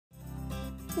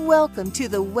Welcome to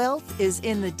the Wealth is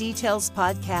in the Details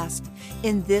podcast.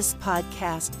 In this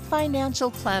podcast, financial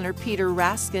planner Peter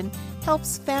Raskin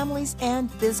helps families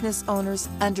and business owners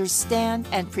understand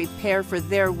and prepare for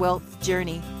their wealth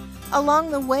journey. Along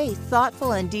the way,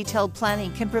 thoughtful and detailed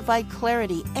planning can provide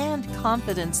clarity and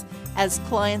confidence as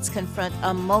clients confront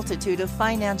a multitude of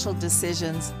financial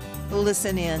decisions.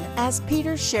 Listen in as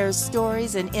Peter shares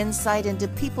stories and insight into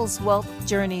people's wealth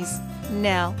journeys.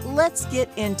 Now, let's get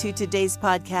into today's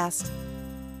podcast.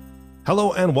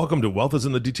 Hello and welcome to Wealth is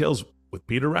in the Details with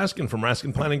Peter Raskin from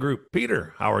Raskin Planning Group.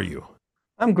 Peter, how are you?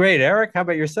 I'm great, Eric. How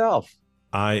about yourself?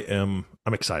 I'm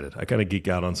excited. I kind of geek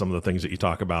out on some of the things that you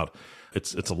talk about.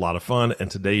 It's a lot of fun, and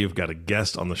today you've got a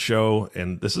guest on the show,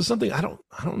 and this is something I don't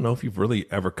know if you've really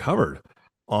ever covered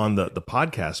on the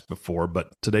podcast before,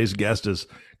 but today's guest is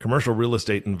commercial real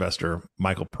estate investor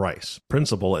Michael Price,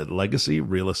 principal at Legacy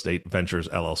Real Estate Ventures,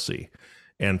 LLC.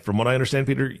 And from what I understand,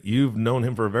 Peter, you've known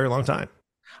him for a very long time.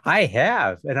 I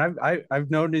have, and I've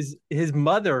known his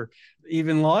mother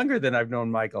even longer than I've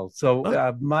known Michael.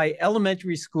 So my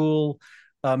elementary school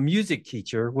music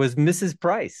teacher was Mrs.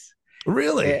 Price.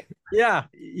 Really? Yeah,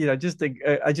 just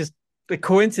a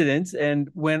coincidence. And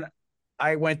when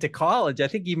I went to college, I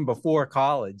think even before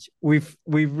college, we've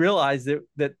realized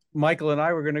that Michael and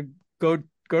I were going to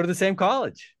go to the same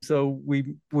college. So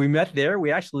we met there.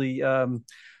 We actually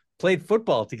played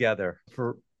football together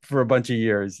for a bunch of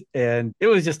years, and it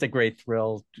was just a great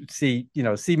thrill to see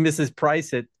Mrs.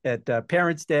 Price at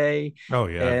Parents' Day. Oh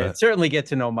yeah, and certainly get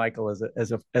to know Michael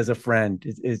as a friend.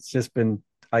 It's just been,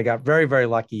 I got very, very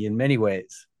lucky in many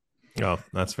ways. Oh,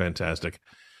 that's fantastic.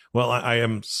 Well, I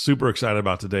am super excited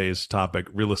about today's topic,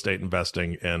 real estate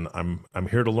investing, and I'm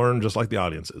here to learn just like the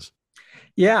audience is.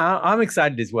 Yeah, I'm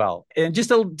excited as well. And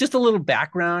just a little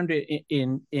background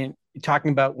in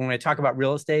talking about, when I talk about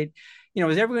real estate,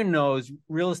 as everyone knows,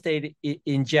 real estate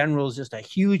in general is just a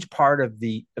huge part of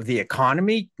the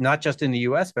economy, not just in the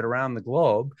US, but around the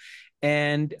globe.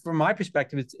 And from my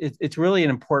perspective, it's really an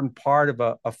important part of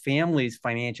a family's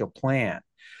financial plan.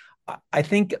 I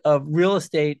think of real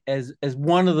estate as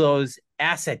one of those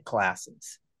asset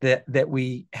classes that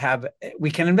we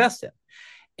can invest in.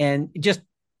 And just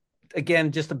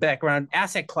the background,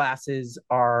 asset classes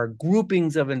are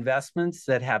groupings of investments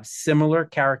that have similar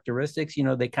characteristics.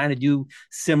 They kind of do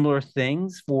similar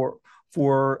things for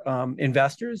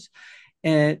investors.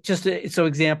 And so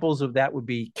examples of that would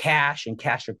be cash and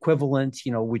cash equivalents,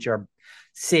 which are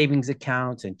savings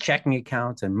accounts and checking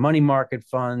accounts and money market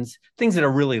funds, things that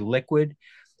are really liquid.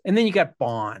 And then you got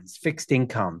bonds, fixed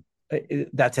income.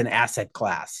 That's an asset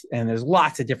class. And there's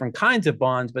lots of different kinds of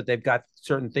bonds, but they've got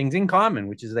certain things in common,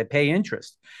 which is they pay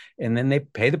interest. And then they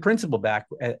pay the principal back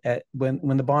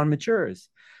when the bond matures.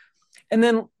 And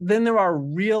then there are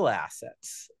real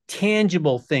assets,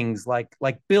 tangible things like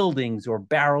buildings or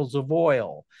barrels of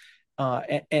oil.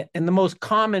 And the most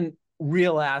common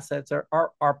real assets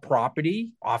are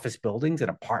property, office buildings and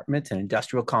apartments and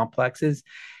industrial complexes.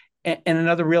 And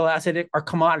another real asset are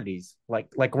commodities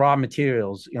like raw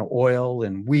materials, oil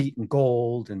and wheat and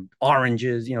gold and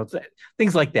oranges,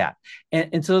 things like that.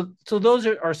 And so those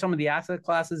are some of the asset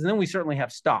classes. And then we certainly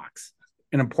have stocks,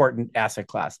 an important asset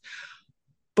class.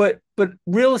 But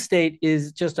real estate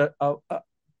is just a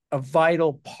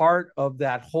vital part of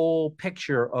that whole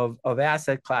picture of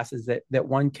asset classes that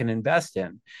one can invest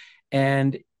in.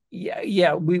 And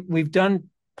we've done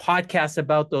podcasts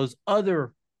about those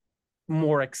other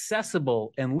more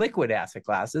accessible and liquid asset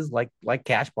classes like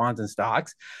cash, bonds, and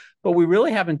stocks, but we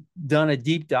really haven't done a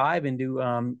deep dive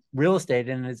into real estate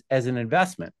as an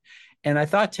investment. And I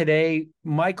thought today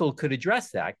Michael could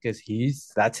address that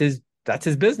because that's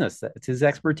his business, that's his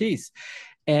expertise.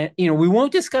 And we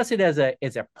won't discuss it as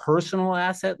a personal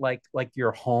asset like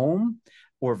your home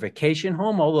or vacation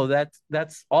home, although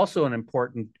that's also an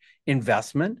important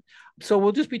investment. So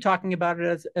we'll just be talking about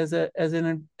it as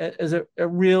a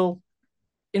real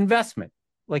investment,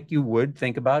 like you would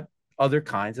think about other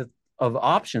kinds of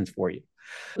options for you.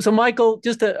 So Michael,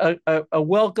 just a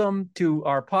welcome to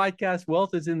our podcast.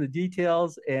 Wealth is in the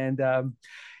Details. And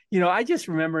I just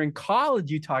remember in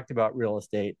college you talked about real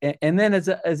estate, and then as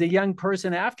a young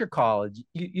person after college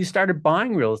you started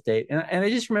buying real estate, and I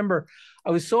just remember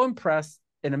I was so impressed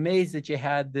and amazed that you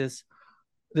had this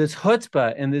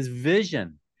chutzpah and this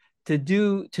vision to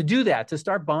do that, to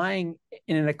start buying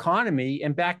in an economy.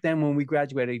 And back then when we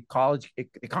graduated college,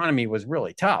 economy was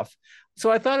really tough.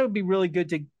 So I thought it would be really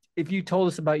good if you told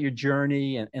us about your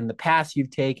journey and the paths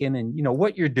you've taken and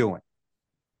what you're doing.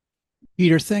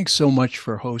 Peter, thanks so much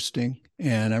for hosting.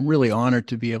 And I'm really honored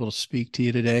to be able to speak to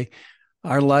you today.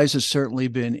 Our lives have certainly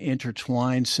been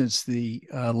intertwined since the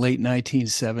late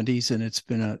 1970s, and it's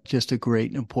been just a great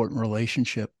and important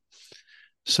relationship.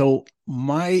 So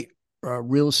my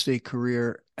real estate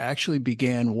career actually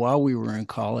began while we were in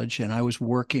college, and I was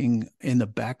working in the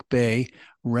Back Bay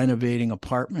renovating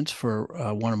apartments for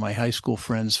one of my high school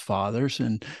friends' fathers.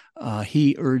 And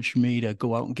he urged me to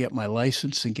go out and get my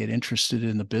license and get interested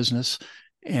in the business.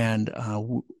 And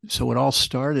so it all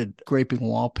started scraping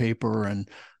wallpaper and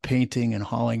painting and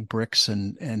hauling bricks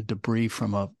and debris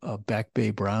from a Back Bay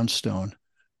brownstone.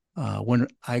 When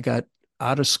I got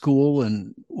out of school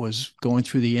and was going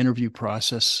through the interview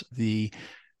process, the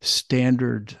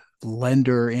standard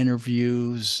lender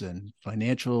interviews and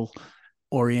financial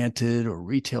oriented or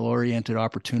retail oriented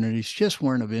opportunities just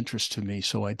weren't of interest to me.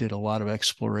 So I did a lot of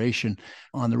exploration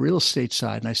on the real estate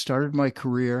side, and I started my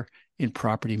career in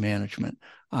property management.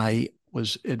 I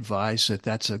was advised that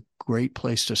that's a great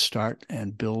place to start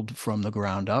and build from the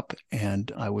ground up.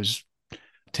 And I was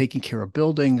taking care of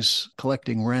buildings,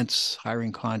 collecting rents,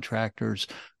 hiring contractors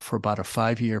for about a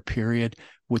 5-year period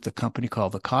with a company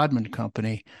called the Codman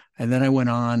Company. And then I went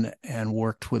on and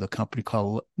worked with a company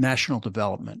called National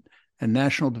Development. And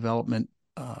National Development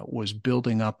was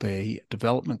building up a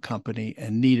development company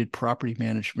and needed property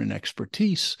management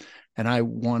expertise. And I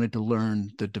wanted to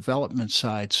learn the development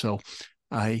side. So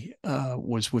I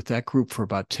was with that group for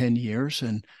about 10 years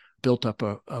and built up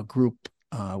a group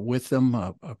with them,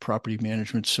 a property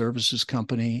management services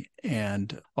company,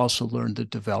 and also learned the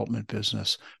development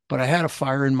business. But I had a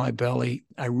fire in my belly.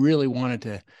 I really wanted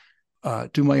to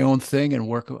do my own thing and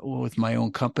work with my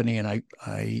own company. And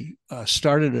I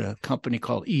started a company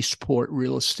called Eastport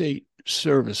Real Estate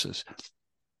Services.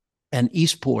 And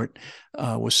Eastport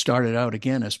was started out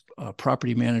again as a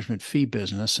property management fee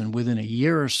business. And within a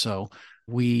year or so,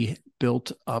 we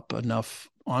built up enough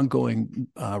ongoing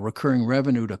recurring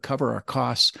revenue to cover our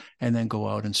costs and then go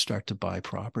out and start to buy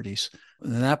properties.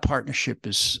 And that partnership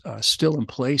is still in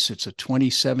place. It's a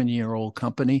 27-year-old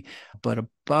company, but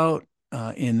about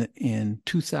in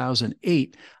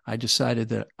 2008, I decided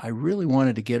that I really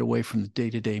wanted to get away from the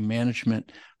day-to-day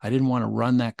management. I didn't want to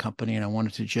run that company, and I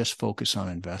wanted to just focus on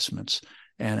investments.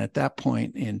 And at that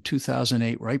point in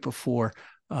 2008, right before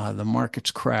the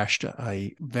markets crashed,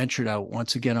 I ventured out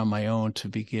once again on my own to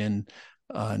begin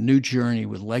a new journey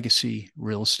with Legacy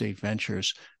Real Estate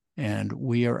Ventures. And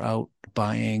we are out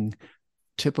buying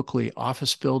typically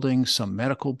office buildings, some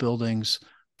medical buildings,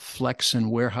 flex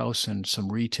and warehouse, and some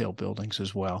retail buildings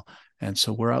as well. And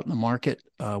so we're out in the market.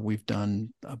 We've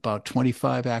done about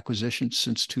 25 acquisitions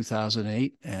since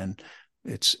 2008, and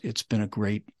it's been a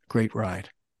great ride.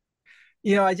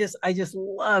 You know, I just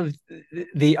love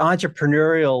the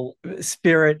entrepreneurial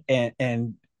spirit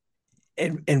and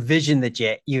vision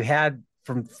that you had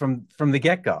from the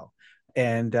get-go.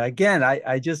 And again,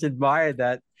 I just admire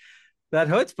that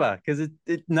chutzpah, because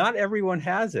it not everyone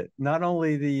has it. Not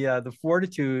only the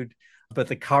fortitude, but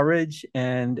the courage,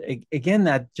 and again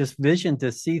that just vision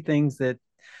to see things that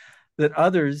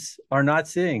others are not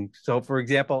seeing. So, for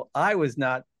example, I was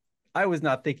not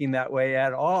thinking that way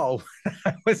at all when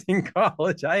I was in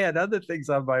college. I had other things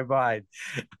on my mind.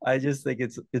 I just think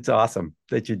it's awesome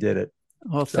that you did it.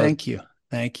 Well, thank you.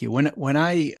 Thank you. When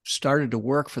I started to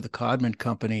work for the Codman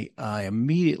Company, I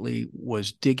immediately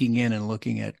was digging in and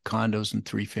looking at condos and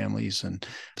 3 families and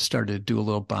started to do a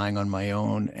little buying on my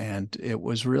own. And it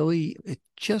was really, it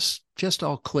just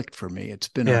all clicked for me. It's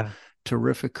been a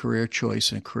terrific career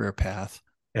choice and career path.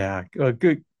 Yeah.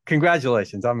 Good.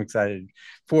 Congratulations. I'm excited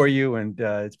for you. And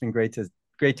it's been great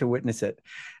to witness it.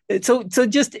 So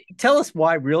just tell us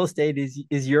why real estate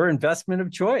is your investment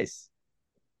of choice.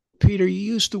 Peter,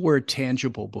 you used the word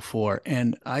tangible before,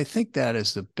 and I think that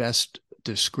is the best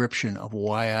description of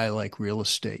why I like real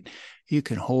estate. You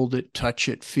can hold it, touch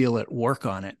it, feel it, work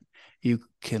on it. You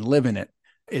can live in it.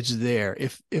 It's there.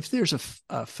 If there's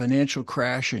a financial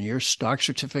crash and your stock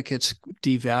certificates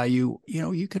devalue,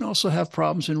 you can also have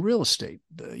problems in real estate.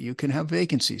 You can have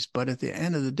vacancies, but at the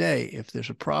end of the day, if there's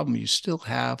a problem, you still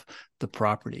have the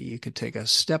property. You could take a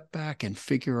step back and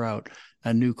figure out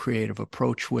a new creative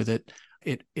approach with it.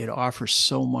 It offers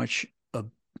so much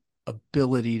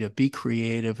ability to be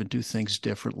creative and do things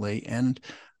differently, and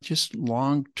just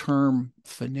long-term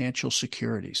financial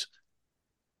securities.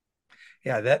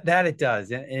 Yeah, that it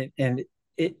does, and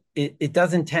it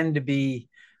doesn't tend to be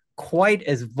quite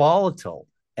as volatile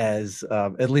as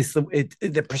at least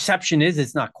the perception is.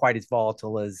 It's not quite as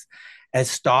volatile as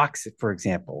stocks, for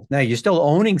example. Now you're still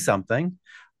owning something,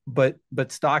 but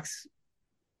stocks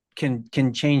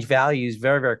can change values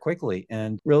very, very quickly,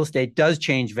 and real estate does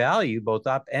change value both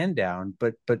up and down,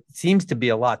 but seems to be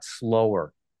a lot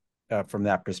slower from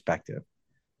that perspective.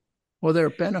 Well, there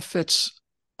are benefits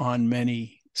on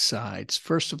many sides.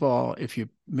 First of all, if you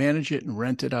manage it and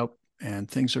rent it out and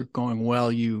things are going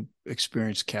well, you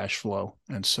experience cash flow.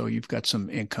 And so you've got some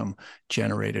income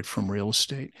generated from real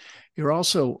estate. You're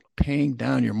also paying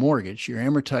down your mortgage. You're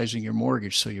amortizing your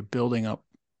mortgage. So you're building up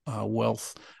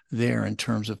wealth there in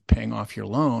terms of paying off your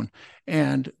loan.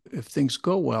 And if things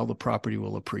go well, the property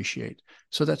will appreciate.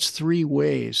 So that's three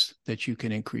ways that you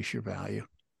can increase your value.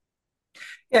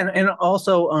 Yeah, and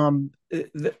also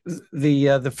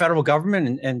the federal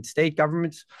government and state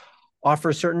governments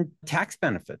offer certain tax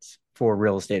benefits for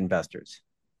real estate investors.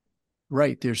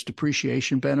 Right. There's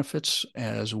depreciation benefits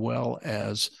as well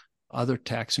as other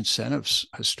tax incentives.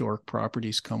 Historic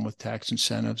properties come with tax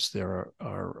incentives. There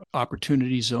are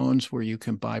opportunity zones where you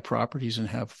can buy properties and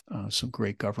have some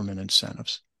great government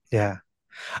incentives. Yeah.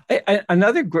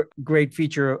 Another great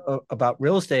feature about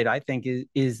real estate, I think,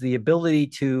 is the ability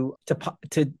to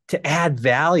add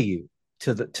value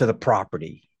to the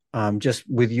property. Just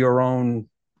with your own,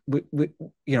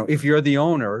 if you're the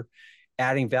owner,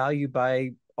 adding value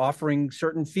by offering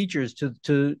certain features to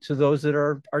those that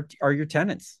are your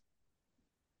tenants.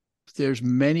 There's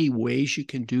many ways you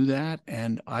can do that,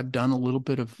 and I've done a little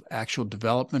bit of actual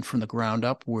development from the ground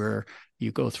up, where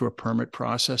you go through a permit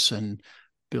process and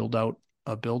build out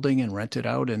a building and rent it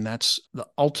out, and that's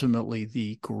ultimately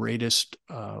the greatest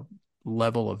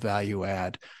level of value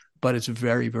add. But it's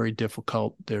very, very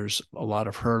difficult. There's a lot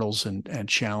of hurdles and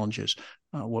challenges.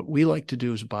 What we like to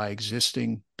do is buy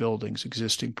existing buildings,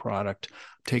 existing product,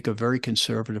 take a very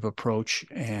conservative approach,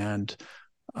 and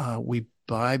we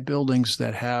buy buildings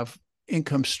that have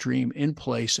income stream in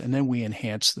place, and then we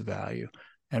enhance the value.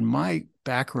 And my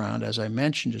background, as I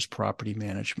mentioned, is property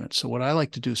management. So what I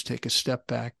like to do is take a step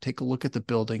back, take a look at the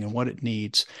building and what it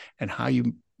needs and how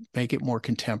you make it more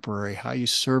contemporary, how you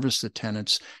service the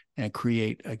tenants and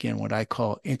create, again, what I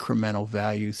call incremental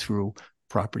value through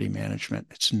property management.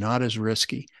 It's not as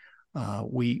risky.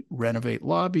 We renovate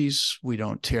lobbies. We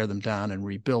don't tear them down and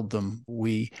rebuild them.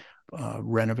 We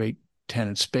renovate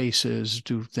tenant spaces,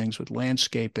 do things with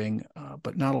landscaping,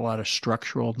 but not a lot of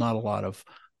structural, not a lot of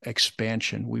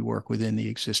expansion. We work within the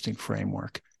existing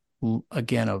framework.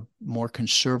 Again, a more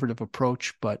conservative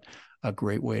approach, but a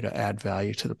great way to add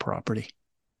value to the property.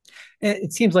 And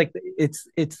it seems like it's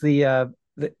the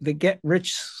get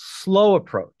rich slow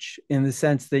approach, in the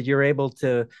sense that you're able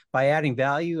to, by adding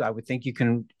value, I would think you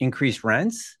can increase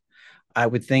rents. I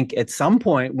would think at some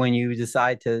point when you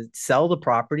decide to sell the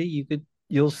property,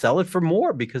 you'll sell it for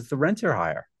more because the rents are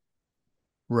higher.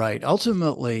 Right.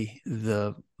 Ultimately,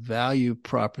 the value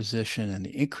proposition and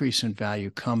the increase in value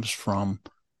comes from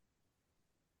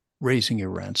raising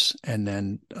your rents and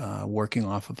then working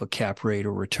off of a cap rate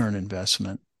or return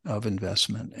investment.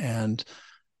 And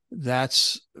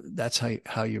that's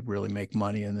how you really make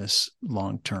money in this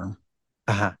long term.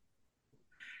 Uh-huh.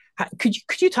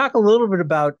 Could you talk a little bit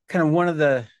about kind of one of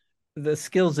the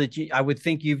skills that I would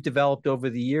think you've developed over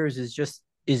the years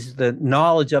is the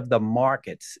knowledge of the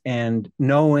markets and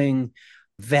knowing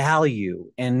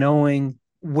value and knowing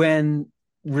when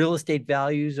real estate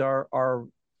values are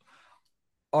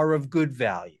of good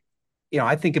value.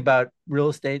 I think about real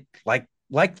estate like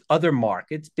other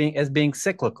markets being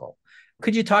cyclical.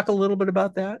 Could you talk a little bit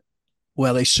about that?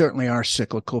 Well, they certainly are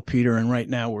cyclical, Peter. And right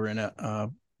now we're in a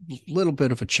little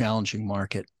bit of a challenging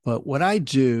market. But what I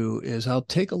do is I'll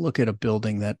take a look at a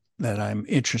building that I'm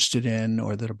interested in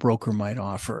or that a broker might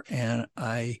offer. And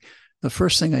the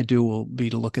first thing I do will be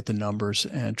to look at the numbers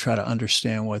and try to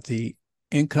understand what the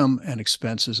income and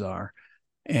expenses are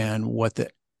and what the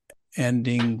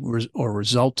ending or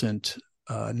resultant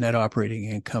net operating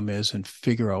income is, and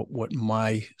figure out what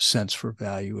my sense for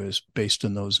value is based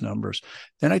on those numbers.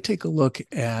 Then I take a look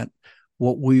at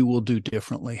what we will do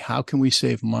differently. How can we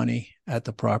save money at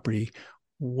the property?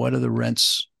 What are the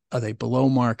rents? Are they below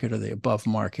market? Are they above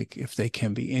market? If they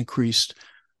can be increased,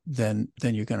 then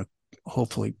you're going to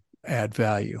hopefully add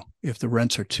value. If the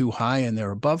rents are too high and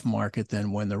they're above market,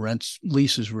 then when the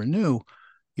leases renew,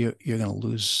 you're going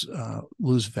to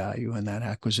lose value in that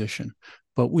acquisition.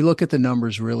 But we look at the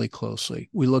numbers really closely.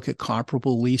 We look at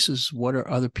comparable leases. What are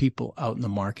other people out in the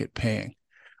market paying?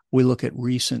 We look at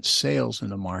recent sales in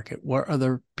the market. What are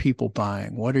other people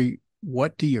buying?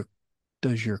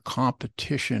 Does your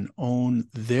competition own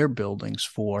their buildings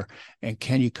for? And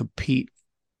can you compete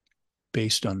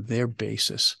based on their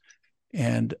basis?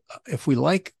 And if we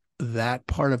like that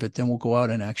part of it, then we'll go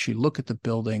out and actually look at the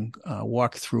building,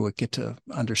 walk through it, get to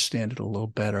understand it a little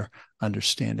better,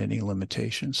 understand any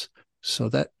limitations. So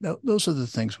those are the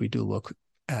things we do look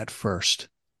at first.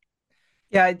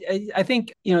 Yeah, I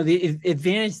think the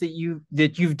advantage that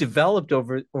you've developed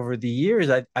over the years.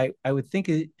 I would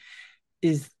think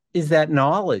is that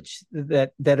knowledge,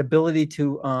 that ability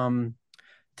to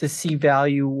see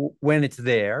value when it's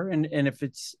there, and if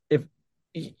it's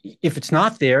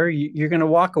not there, you're going to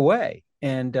walk away.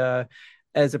 And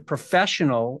as a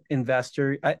professional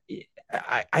investor, I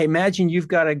imagine you've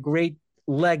got a great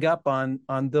leg up on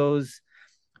those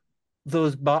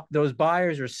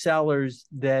buyers or sellers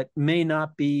that may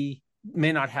not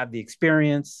have the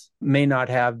experience, may not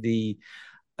have the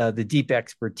deep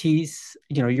expertise.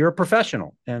 You're a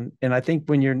professional, and I think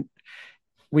when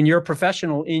you're a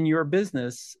professional in your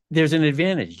business, there's an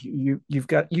advantage. You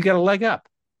got a leg up.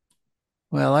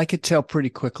 Well, I could tell pretty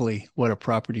quickly what a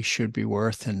property should be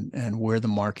worth and where the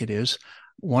market is.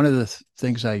 One of the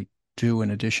things I do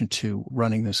in addition to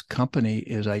running this company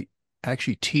is I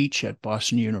actually teach at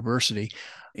Boston University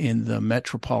in the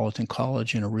Metropolitan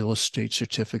College in a real estate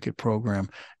certificate program.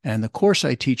 And the course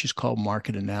I teach is called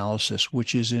Market Analysis,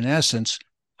 which is in essence,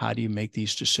 how do you make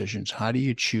these decisions? How do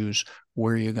you choose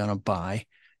where you're going to buy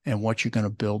and what you're going to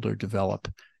build or develop?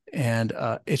 And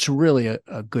it's really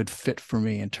a good fit for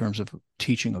me in terms of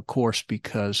teaching a course,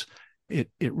 because it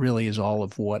really is all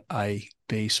of what I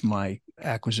base my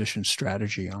acquisition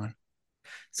strategy on.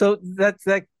 So that's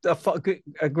a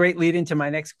great lead into my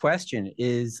next question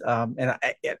is,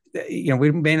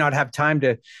 we may not have time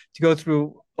to go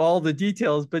through all the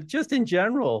details, but just in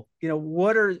general,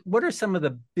 what are some of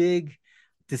the big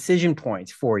decision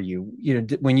points for you,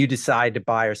 when you decide to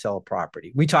buy or sell a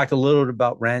property? We talked a little bit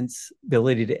about rents,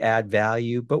 ability to add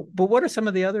value, but what are some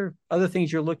of the other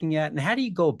things you're looking at, and how do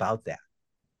you go about that?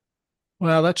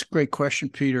 Well, that's a great question,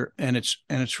 Peter, and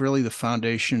it's really the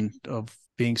foundation of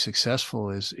being successful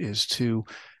is to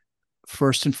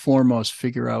first and foremost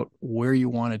figure out where you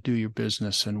want to do your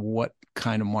business and what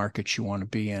kind of markets you want to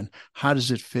be in. How does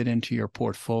it fit into your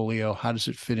portfolio? How does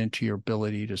it fit into your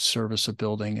ability to service a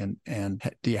building?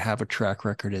 And do you have a track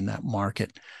record in that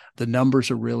market? The numbers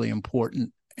are really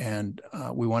important, and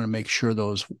we want to make sure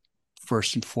those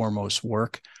first and foremost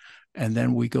work. And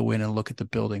then we go in and look at the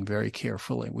building very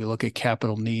carefully. We look at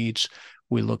capital needs.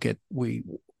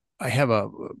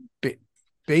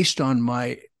 Based on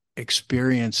my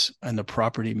experience in the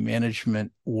property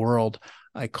management world,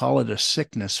 I call it a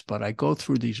sickness, but I go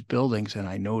through these buildings and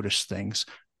I notice things.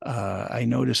 I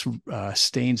notice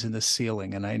stains in the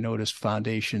ceiling, and I notice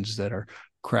foundations that are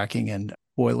cracking, and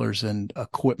boilers and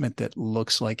equipment that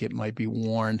looks like it might be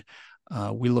worn.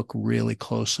 We look really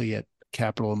closely at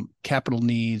capital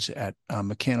needs, at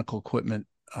mechanical equipment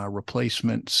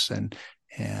replacements and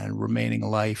remaining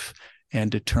life,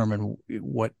 and determine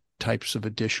what types of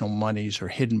additional monies or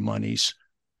hidden monies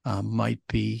might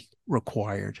be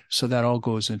required. So that all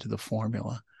goes into the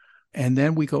formula. And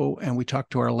then we go and we talk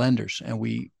to our lenders, and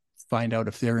we find out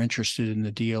if they're interested in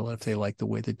the deal, if they like the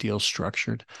way the deal's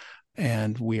structured.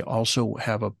 And we also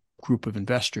have a group of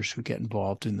investors who get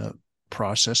involved in the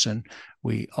process. And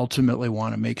we ultimately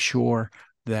want to make sure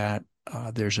that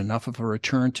there's enough of a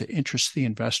return to interest the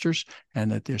investors,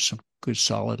 and that there's some good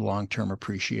solid long-term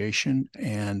appreciation,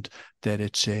 and that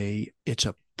it's a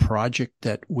project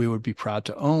that we would be proud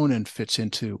to own and fits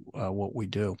into what we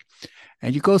do.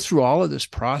 And you go through all of this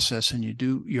process and you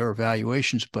do your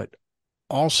evaluations, but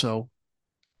also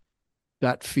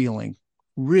that feeling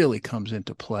really comes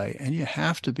into play. And you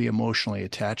have to be emotionally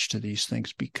attached to these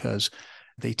things because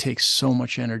they take so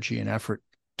much energy and effort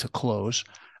to close,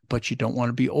 but you don't want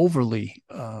to be overly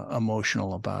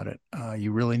emotional about it.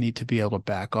 You really need to be able to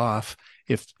back off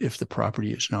if the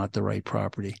property is not the right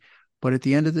property. But at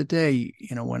the end of the day,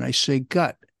 when I say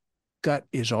gut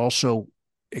is also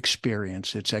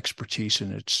experience, it's expertise,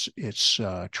 and it's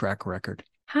track record.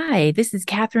 Hi, this is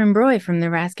Catherine Broy from the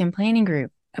Raskin Planning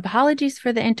Group. Apologies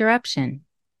for the interruption.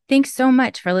 Thanks so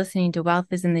much for listening to Wealth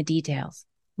is in the Details.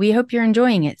 We hope you're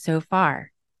enjoying it so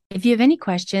far. If you have any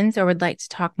questions or would like to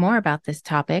talk more about this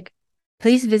topic,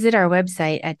 please visit our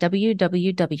website at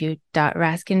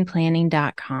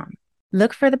www.raskinplanning.com.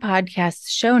 Look for the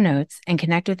podcast's show notes and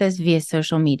connect with us via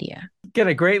social media. Get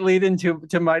a great lead into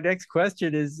my next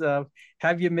question is,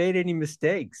 have you made any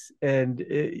mistakes?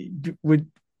 And would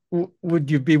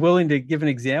you be willing to give an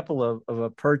example of a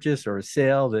purchase or a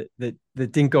sale that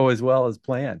didn't go as well as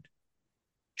planned?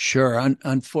 Sure.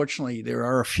 Unfortunately, there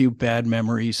are a few bad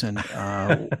memories, and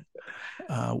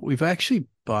we've actually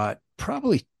bought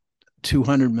probably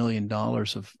 $200 million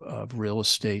of real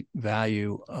estate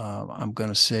value. I'm going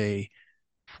to say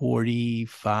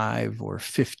 45 or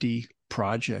 50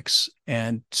 projects.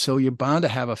 And so you're bound to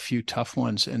have a few tough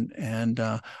ones. And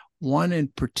one in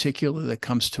particular that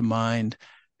comes to mind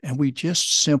And we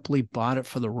just simply bought it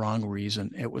for the wrong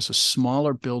reason. It was a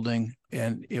smaller building,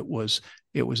 and it was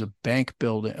a bank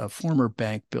building, a former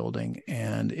bank building,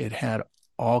 and it had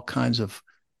all kinds of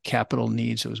capital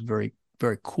needs. It was very,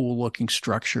 very cool looking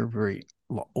structure, very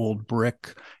old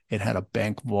brick. It had a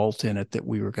bank vault in it that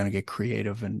we were going to get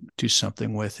creative and do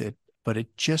something with it. But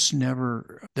it just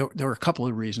never, there were a couple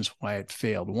of reasons why it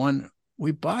failed. One,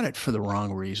 we bought it for the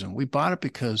wrong reason. We bought it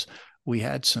because we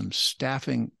had some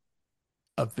staffing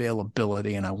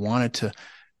availability, and I wanted to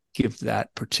give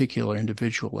that particular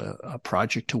individual a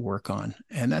project to work on.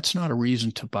 And that's not a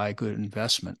reason to buy a good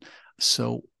investment.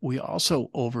 So we also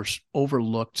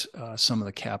overlooked some of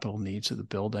the capital needs of the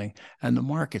building, and the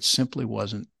market simply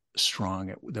wasn't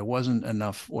strong. There wasn't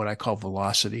enough what I call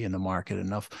velocity in the market,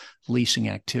 enough leasing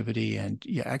activity, and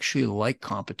you actually like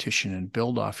competition and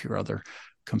build off your other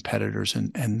competitors,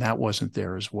 and that wasn't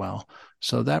there as well.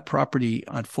 So that property,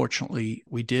 unfortunately,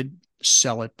 we did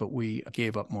sell it, but we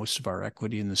gave up most of our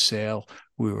equity in the sale.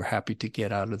 We were happy to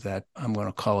get out of that. I'm going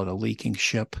to call it a leaking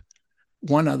ship.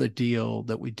 One other deal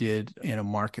that we did in a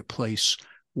marketplace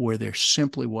where there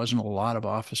simply wasn't a lot of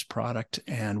office product,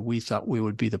 and we thought we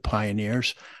would be the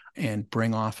pioneers and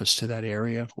bring office to that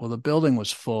area. Well, the building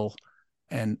was full,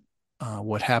 and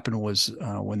what happened was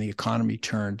when the economy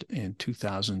turned in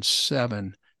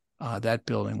 2007, that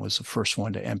building was the first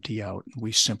one to empty out.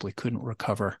 We simply couldn't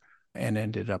recover and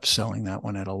ended up selling that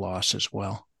one at a loss as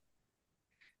well.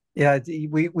 Yeah,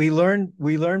 we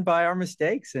learn by our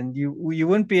mistakes, and you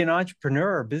wouldn't be an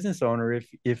entrepreneur or business owner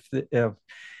if you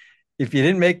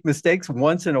didn't make mistakes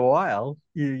once in a while.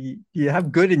 You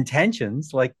have good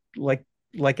intentions, like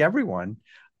everyone,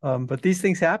 but these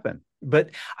things happen.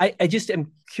 But I just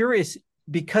am curious,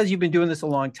 because you've been doing this a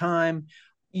long time.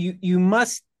 You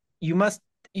must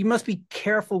be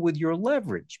careful with your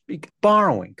leverage,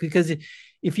 borrowing, because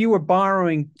if you were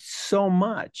borrowing so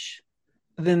much,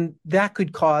 then that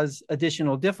could cause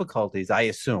additional difficulties, I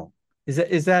assume.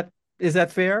 Is that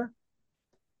fair?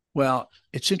 Well,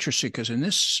 it's interesting because in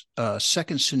this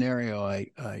second scenario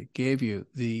I gave you,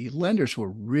 the lenders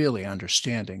were really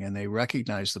understanding, and they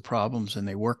recognized the problems, and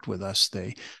they worked with us.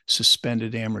 They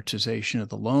suspended amortization of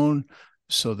the loan,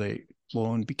 so the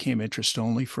loan became interest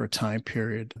only for a time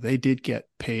period. They did get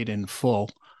paid in full,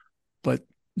 but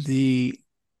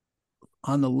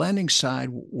on the lending side,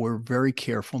 we're very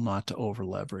careful not to over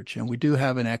leverage. And we do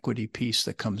have an equity piece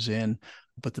that comes in,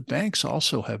 but the banks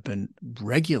also have been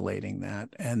regulating that.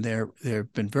 And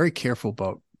they've been very careful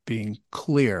about being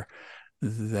clear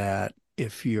that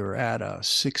if you're at a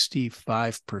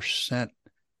 65%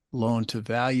 loan to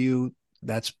value,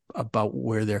 that's about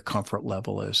where their comfort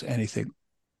level is. Anything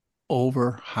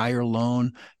over higher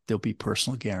loan, there'll be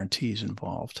personal guarantees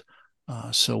involved.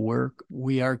 So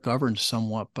we are governed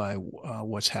somewhat by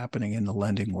what's happening in the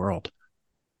lending world.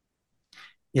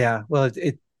 Yeah, well,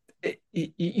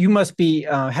 you must be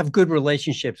have good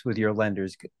relationships with your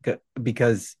lenders,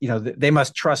 because they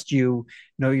must trust you.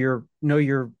 You're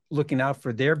looking out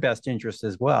for their best interest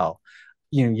as well.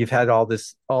 You've had all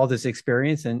this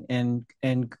experience, and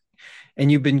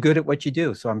you've been good at what you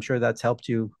do. So I'm sure that's helped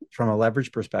you from a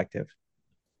leverage perspective.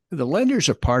 The lenders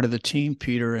are part of the team,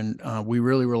 Peter, and we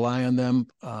really rely on them.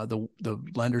 The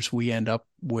lenders we end up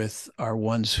with are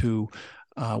ones who,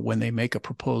 when they make a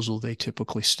proposal, they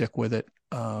typically stick with it,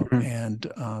 and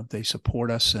they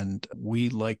support us. And we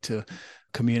like to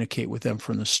communicate with them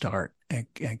from the start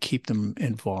and keep them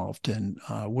involved. And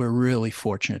we're really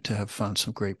fortunate to have found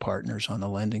some great partners on the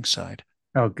lending side.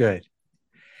 Oh, good.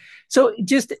 So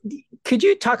just could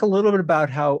you talk a little bit about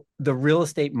how the real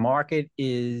estate market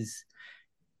is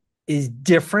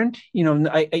different?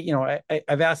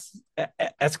 I've asked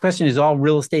the question: is all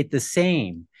real estate the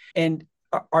same? And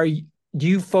do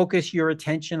you focus your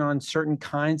attention on certain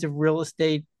kinds of real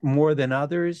estate more than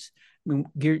others? I mean,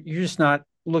 you're not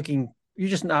going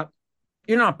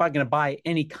to buy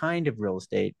any kind of real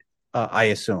estate, I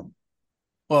assume.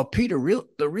 Well, Peter,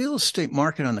 the real estate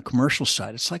market on the commercial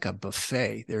side, it's like a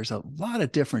buffet. There's a lot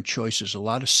of different choices, a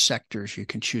lot of sectors you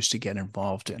can choose to get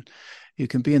involved in. You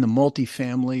can be in the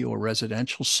multifamily or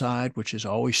residential side, which is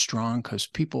always strong because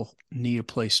people need a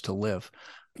place to live.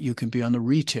 You can be on the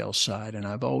retail side, and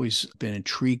I've always been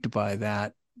intrigued by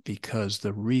that because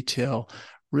the retail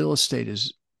real estate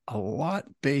is a lot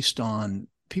based on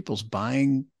people's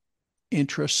buying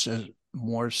interests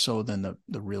more so than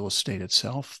the real estate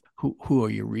itself. Who are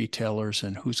your retailers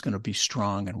and who's going to be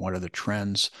strong and what are the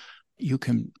trends? You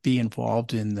can be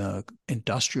involved in the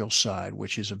industrial side,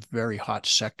 which is a very hot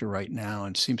sector right now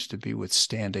and seems to be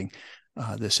withstanding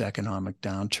this economic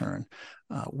downturn.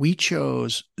 We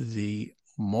chose the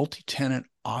multi-tenant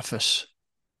office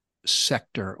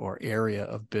sector or area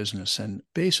of business. And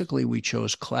basically, we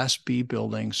chose Class B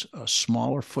buildings, a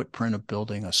smaller footprint of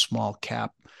building, a small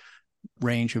cap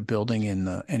range of building in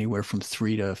the anywhere from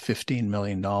 $3 to $15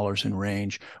 million in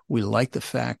range. We like the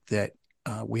fact that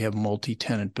we have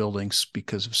multi-tenant buildings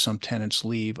because if some tenants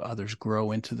leave, others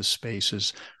grow into the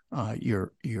spaces.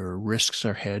 Your risks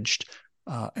are hedged.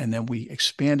 And then we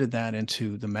expanded that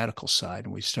into the medical side,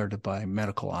 and we started by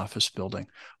medical office building.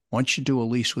 Once you do a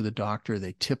lease with a doctor,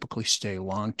 they typically stay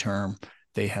long-term.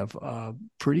 They have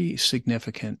pretty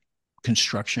significant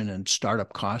construction and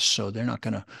startup costs, so they're not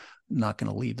going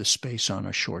to leave the space on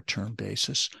a short-term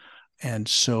basis. And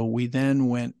so we then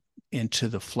went into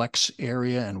the flex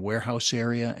area and warehouse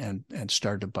area and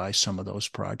started to buy some of those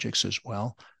projects as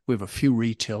well. We have a few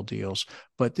retail deals,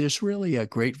 but there's really a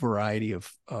great variety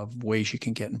of ways you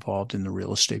can get involved in the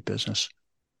real estate business.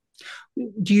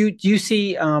 Do you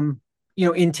see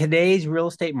in today's real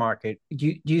estate market,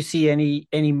 do you see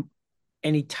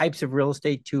any types of real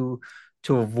estate to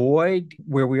avoid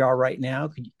where we are right now?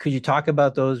 Could you talk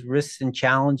about those risks and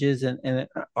challenges and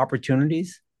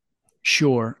opportunities?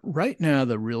 Sure. Right now,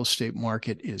 the real estate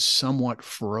market is somewhat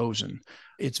frozen.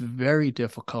 It's very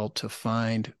difficult to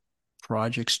find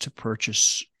projects to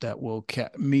purchase that will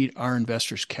meet our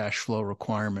investors' cash flow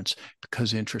requirements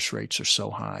because interest rates are so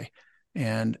high.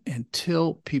 And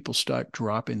until people start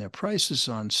dropping their prices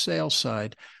on sale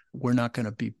side, we're not going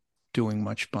to be doing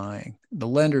much buying. The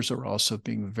lenders are also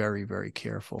being very, very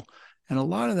careful. And a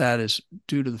lot of that is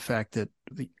due to the fact that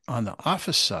on the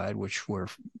office side, which we're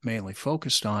mainly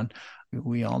focused on,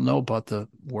 we all know about the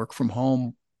work from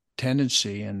home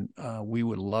tendency, and we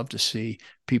would love to see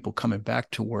people coming back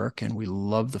to work. And we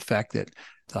love the fact that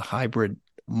the hybrid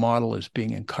model is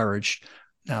being encouraged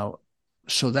now.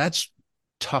 So that's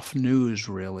tough news,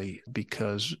 really,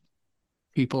 because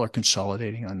people are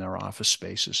consolidating on their office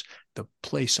spaces. The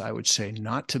place I would say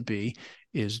not to be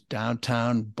is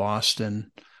downtown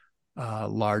Boston,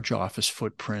 large office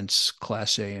footprints,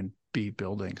 Class A and B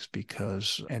buildings,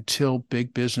 because until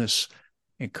big business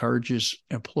encourages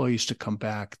employees to come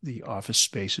back, the office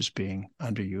space is being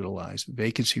underutilized.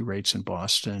 Vacancy rates in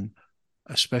Boston,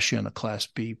 especially on the Class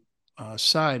B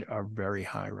side, are very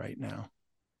high right now.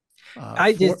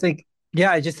 I just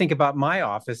think about my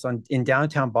office in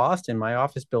downtown Boston, my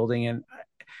office building, and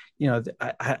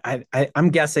I'm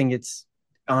guessing it's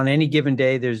on any given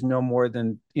day there's no more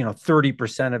than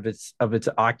 30% of its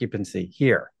occupancy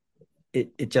here.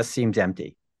 It just seems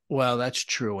empty. Well, that's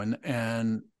true,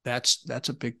 and that's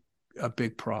a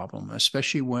big problem,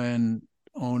 especially when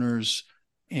owners'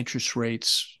 interest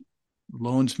rates,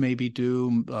 loans may be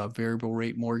due, variable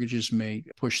rate mortgages may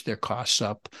push their costs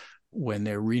up. When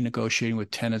they're renegotiating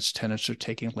with tenants are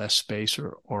taking less space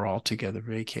or altogether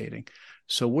vacating.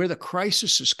 So where the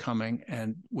crisis is coming,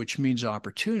 and which means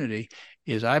opportunity,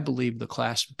 is I believe the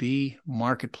Class B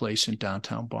marketplace in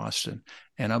downtown Boston.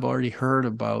 And I've already heard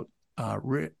about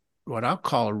what I'll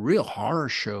call real horror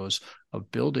shows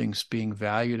of buildings being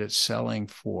valued at selling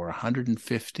for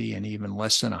 $150 and even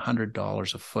less than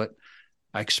 $100 a foot.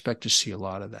 I expect to see a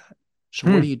lot of that. So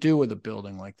what do you do with a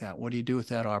building like that? What do you do with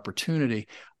that opportunity?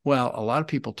 Well, a lot of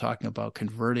people talking about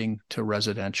converting to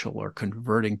residential or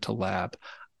converting to lab.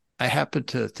 I happen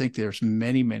to think there's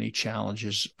many, many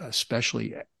challenges,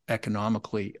 especially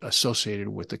economically associated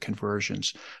with the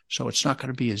conversions. So it's not going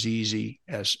to be as easy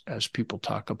as people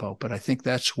talk about, but I think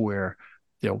that's where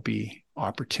there'll be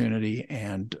opportunity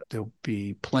and there'll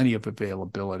be plenty of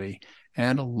availability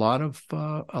and a lot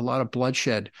of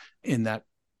bloodshed in that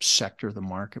sector of the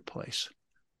marketplace.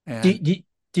 And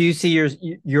do you see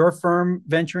your firm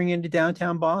venturing into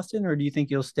downtown Boston, or do you think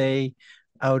you'll stay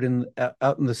out in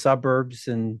the suburbs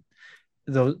and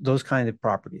those kind of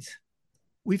properties?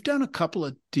 We've done a couple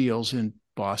of deals in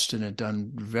Boston and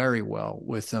done very well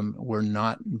with them. We're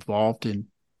not involved in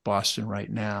Boston right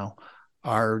now.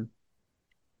 Our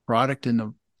product in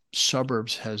the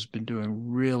suburbs has been doing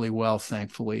really well,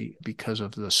 thankfully, because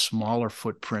of the smaller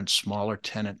footprint, smaller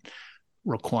tenant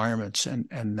requirements, and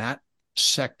that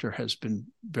sector has been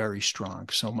very strong.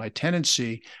 So my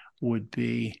tendency would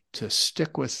be to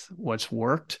stick with what's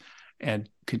worked and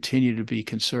continue to be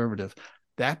conservative.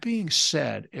 That being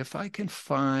said, if I can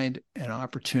find an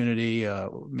opportunity,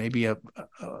 maybe a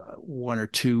one or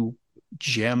two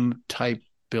gem type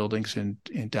buildings in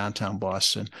downtown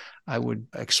Boston, I would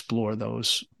explore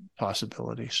those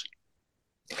possibilities.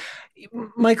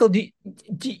 Michael,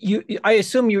 I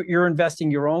assume you're investing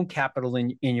your own capital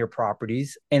in your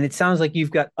properties, and it sounds like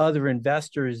you've got other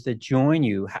investors that join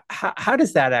you. How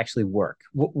does that actually work?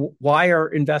 Why are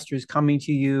investors coming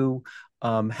to you?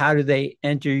 How do they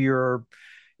enter your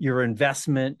your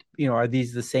investment? Are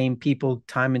these the same people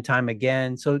time and time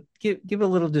again? So give a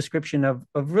little description of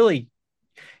really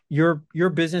your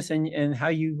business and how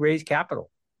you raise capital.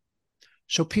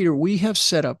 So, Peter, we have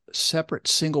set up separate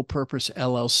single-purpose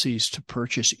LLCs to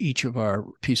purchase each of our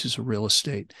pieces of real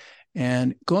estate.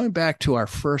 And going back to our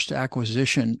first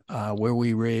acquisition, where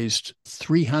we raised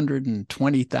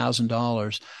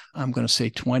 $320,000, I'm going to say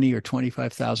 $20,000 or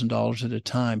 $25,000 at a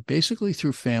time, basically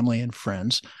through family and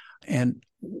friends. And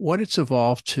what it's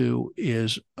evolved to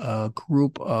is a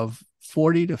group of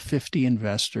 40 to 50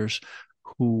 investors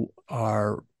who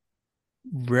are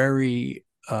very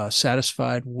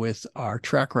satisfied with our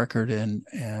track record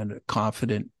and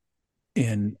confident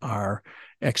in our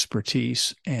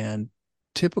expertise. And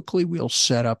typically we'll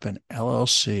set up an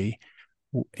LLC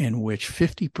in which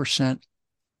 50%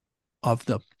 of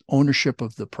the ownership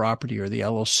of the property or the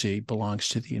LLC belongs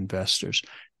to the investors.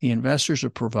 The investors are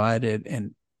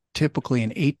provided typically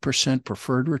an 8%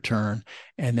 preferred return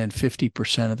and then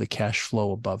 50% of the cash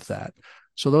flow above that.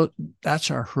 So that's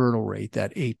our hurdle rate,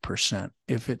 that 8%.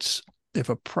 If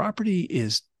a property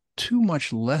is too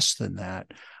much less than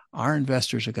that, our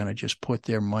investors are going to just put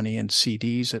their money in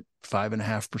CDs at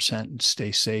 5.5% and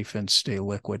stay safe and stay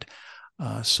liquid.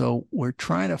 So we're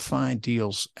trying to find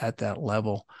deals at that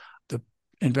level. The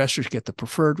investors get the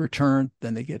preferred return,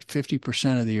 then they get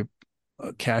 50% of the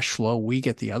cash flow. We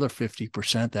get the other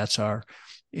 50%. That's our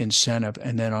incentive.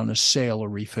 And then on a sale or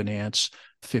refinance,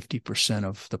 50%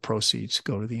 of the proceeds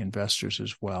go to the investors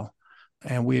as well.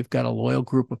 And we've got a loyal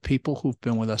group of people who've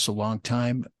been with us a long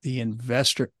time. The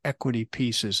investor equity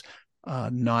piece is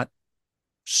not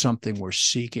something we're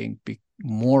seeking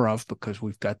more of because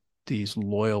we've got these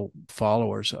loyal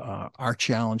followers. Our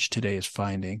challenge today is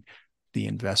finding the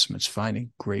investments, finding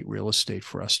great real estate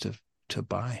for us to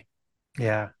buy.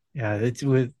 Yeah.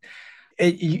 You're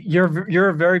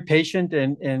a very patient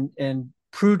and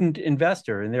prudent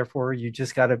investor, and therefore you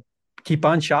just got to keep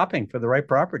on shopping for the right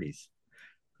properties.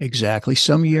 Exactly.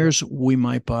 Some years we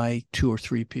might buy 2 or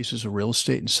 3 pieces of real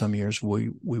estate, and some years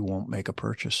we won't make a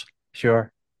purchase.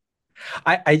 Sure.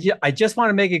 I just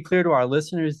want to make it clear to our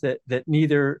listeners that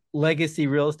neither Legacy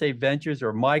Real Estate Ventures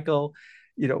or Michael,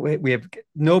 we have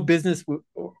no business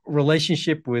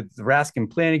relationship with the Raskin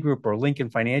Planning Group or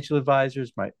Lincoln Financial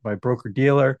Advisors, my broker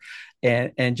dealer,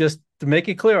 and just to make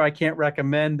it clear, I can't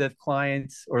recommend that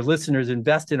clients or listeners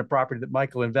invest in a property that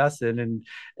Michael invests in,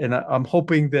 and I'm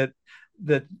hoping that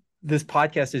this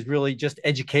podcast is really just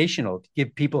educational to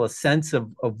give people a sense of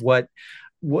what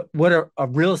a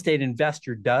real estate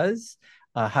investor does,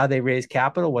 how they raise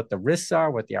capital, what the risks are,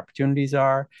 what the opportunities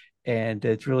are, and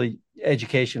it's really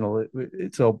educational.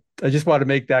 So I just want to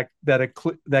make that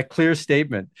clear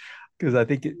statement because I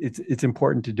think it's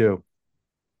important to do.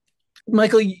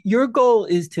 Michael, your goal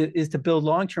is to build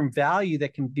long-term value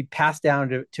that can be passed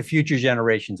down to future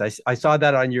generations. I saw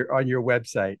that on your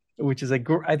website, which is I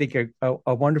think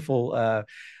a wonderful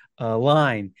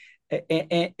line.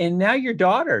 And now your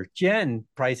daughter Jen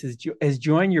Price has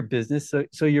joined your business,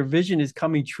 so your vision is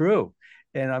coming true,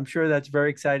 and I'm sure that's very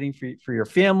exciting for your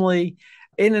family.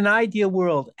 In an ideal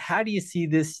world, how do you see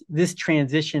this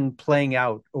transition playing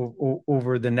out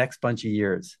over the next bunch of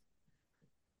years?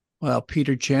 Well,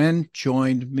 Peter, Jen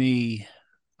joined me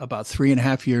about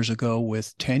 3.5 years ago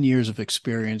with 10 years of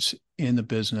experience in the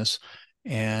business,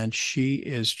 and she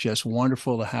is just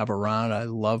wonderful to have around. I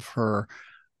love her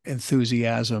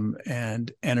enthusiasm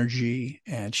and energy,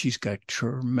 and she's got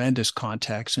tremendous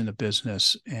contacts in the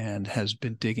business and has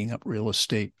been digging up real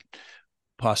estate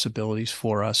possibilities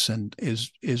for us and is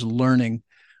learning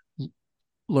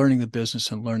the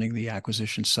business and learning the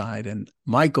acquisition side. And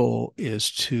my goal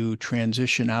is to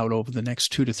transition out over the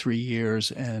next 2 to 3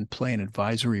 years and play an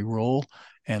advisory role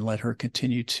and let her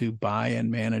continue to buy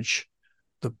and manage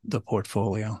the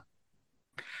portfolio.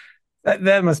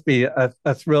 That must be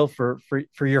a thrill for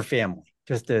your family,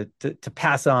 just to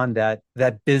pass on that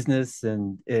business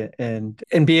and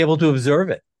be able to observe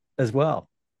it as well.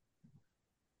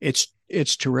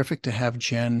 It's terrific to have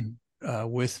Jen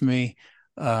with me.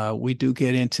 We do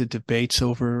get into debates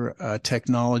over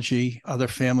technology. Other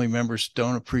family members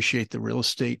don't appreciate the real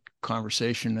estate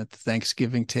conversation at the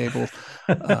Thanksgiving table,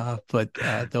 but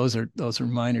those are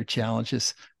minor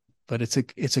challenges. But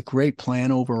it's a great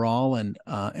plan overall, and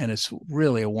it's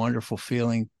really a wonderful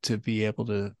feeling to be able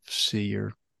to see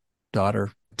your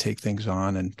daughter take things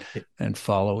on and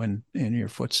follow in your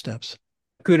footsteps.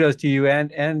 Kudos to you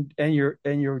and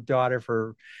your daughter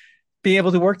for being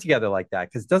able to work together like that,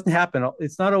 because it doesn't happen.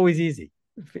 It's not always easy.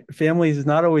 Families is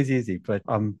not always easy, but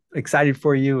I'm excited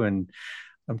for you, and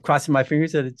I'm crossing my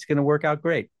fingers that it's going to work out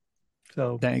great.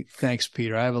 So thanks,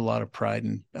 Peter. I have a lot of pride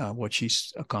in what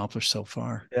she's accomplished so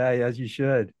far. yeah, as you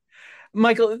should.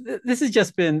 Michael, this has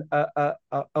just been a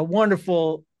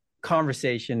wonderful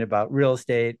conversation about real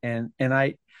estate, and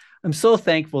I'm so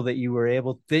thankful that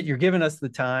you're giving us the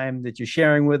time, that you're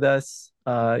sharing with us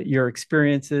your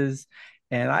experiences,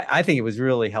 and I think it was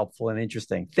really helpful and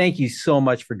interesting. Thank you so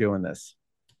much for doing this.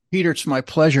 Peter, it's my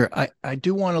pleasure. I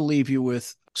do want to leave you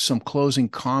with some closing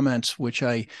comments, which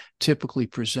I typically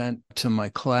present to my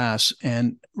class.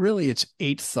 And really, it's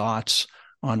 8 thoughts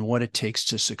on what it takes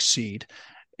to succeed.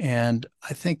 And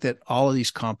I think that all of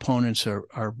these components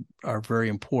are very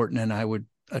important. And I would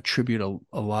attribute a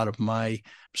lot of my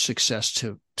success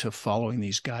to following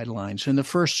these guidelines. And the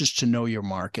first is to know your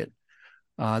market,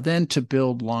 then to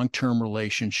build long-term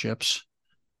relationships.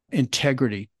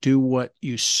 Integrity, do what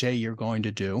you say you're going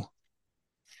to do.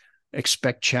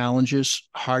 Expect challenges,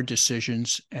 hard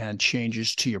decisions, and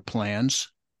changes to your plans.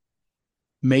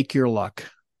 Make your luck.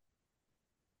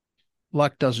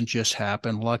 Luck doesn't just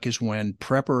happen. Luck is when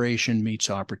preparation meets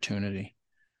opportunity.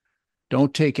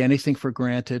 Don't take anything for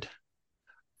granted.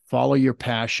 Follow your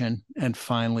passion. And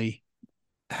finally,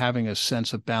 having a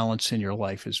sense of balance in your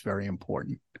life is very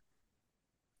important.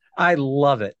 I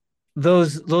love it.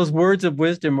 Those words of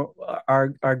wisdom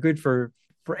are good for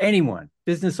anyone,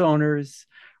 business owners,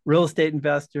 real estate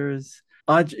investors,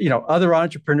 other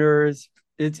entrepreneurs.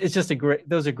 It's just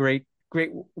those are great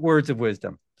words of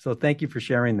wisdom. So thank you for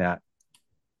sharing that.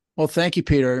 Well, thank you,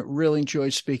 Peter. I really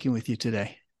enjoyed speaking with you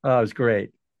today. Oh, it was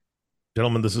great.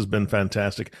 Gentlemen, this has been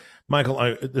fantastic.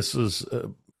 Michael, this is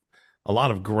a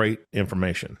lot of great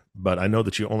information, but I know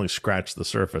that you only scratched the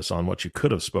surface on what you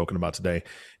could have spoken about today.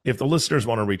 If the listeners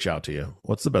want to reach out to you,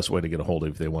 what's the best way to get a hold of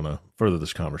you if they want to further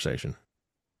this conversation?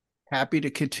 Happy to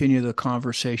continue the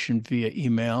conversation via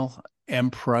email,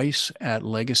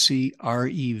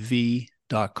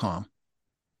 mprice@legacyrev.com.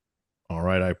 All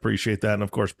right. I appreciate that. And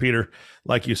of course, Peter,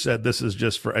 like you said, this is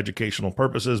just for educational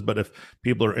purposes. But if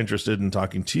people are interested in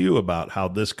talking to you about how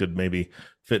this could maybe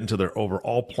fit into their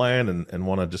overall plan and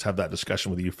want to just have that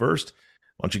discussion with you first,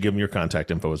 why don't you give them your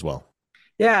contact info as well?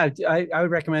 Yeah, I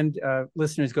would recommend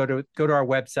listeners go to our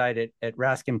website at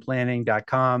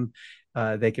raskinplanning.com.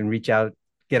 They can reach out,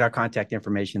 get our contact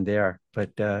information there.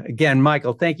 But again,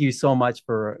 Michael, thank you so much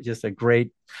for just a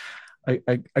great time.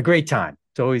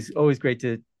 It's always great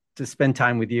to spend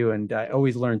time with you, and I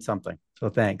always learn something. So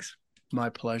thanks. My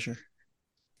pleasure.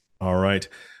 All right.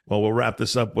 Well, we'll wrap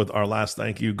this up with our last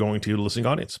thank you going to the listening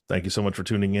audience. Thank you so much for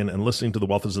tuning in and listening to the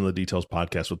Wealth is in the Details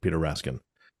podcast with Peter Raskin.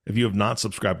 If you have not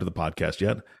subscribed to the podcast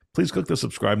yet, please click the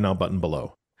subscribe now button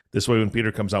below. This way, when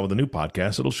Peter comes out with a new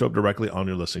podcast, it'll show up directly on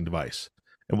your listening device.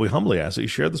 And we humbly ask that you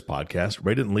share this podcast,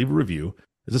 rate it, and leave a review,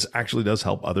 as this actually does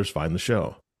help others find the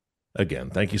show. Again,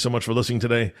 thank you so much for listening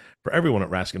today. For everyone at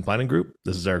Raskin Planning Group,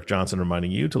 this is Eric Johnson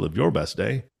reminding you to live your best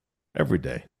day every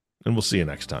day. And we'll see you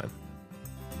next time.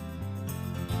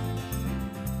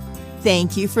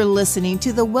 Thank you for listening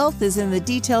to the Wealth is in the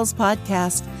Details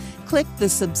podcast. Click the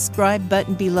subscribe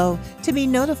button below to be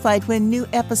notified when new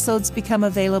episodes become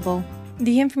available.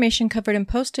 The information covered and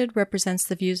posted represents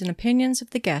the views and opinions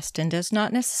of the guest and does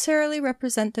not necessarily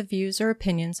represent the views or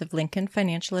opinions of Lincoln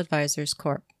Financial Advisors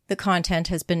Corp. The content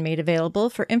has been made available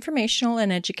for informational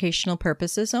and educational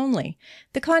purposes only.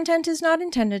 The content is not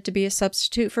intended to be a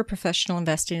substitute for professional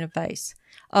investing advice.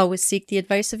 Always seek the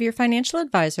advice of your financial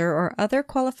advisor or other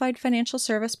qualified financial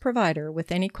service provider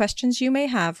with any questions you may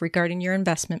have regarding your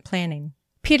investment planning.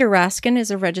 Peter Raskin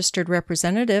is a registered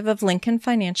representative of Lincoln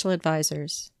Financial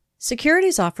Advisors.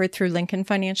 Securities offered through Lincoln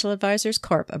Financial Advisors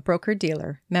Corp., a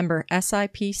broker-dealer, member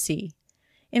SIPC.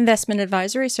 Investment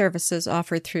advisory services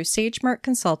offered through SageMark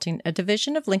Consulting, a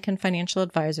division of Lincoln Financial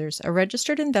Advisors, a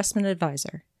registered investment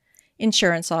advisor.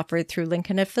 Insurance offered through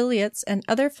Lincoln Affiliates and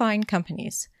other fine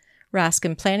companies.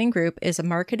 Raskin Planning Group is a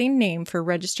marketing name for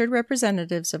registered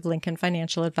representatives of Lincoln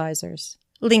Financial Advisors.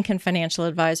 Lincoln Financial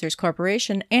Advisors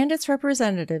Corporation and its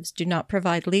representatives do not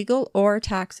provide legal or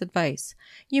tax advice.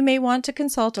 You may want to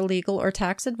consult a legal or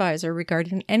tax advisor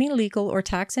regarding any legal or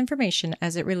tax information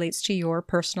as it relates to your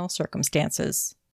personal circumstances.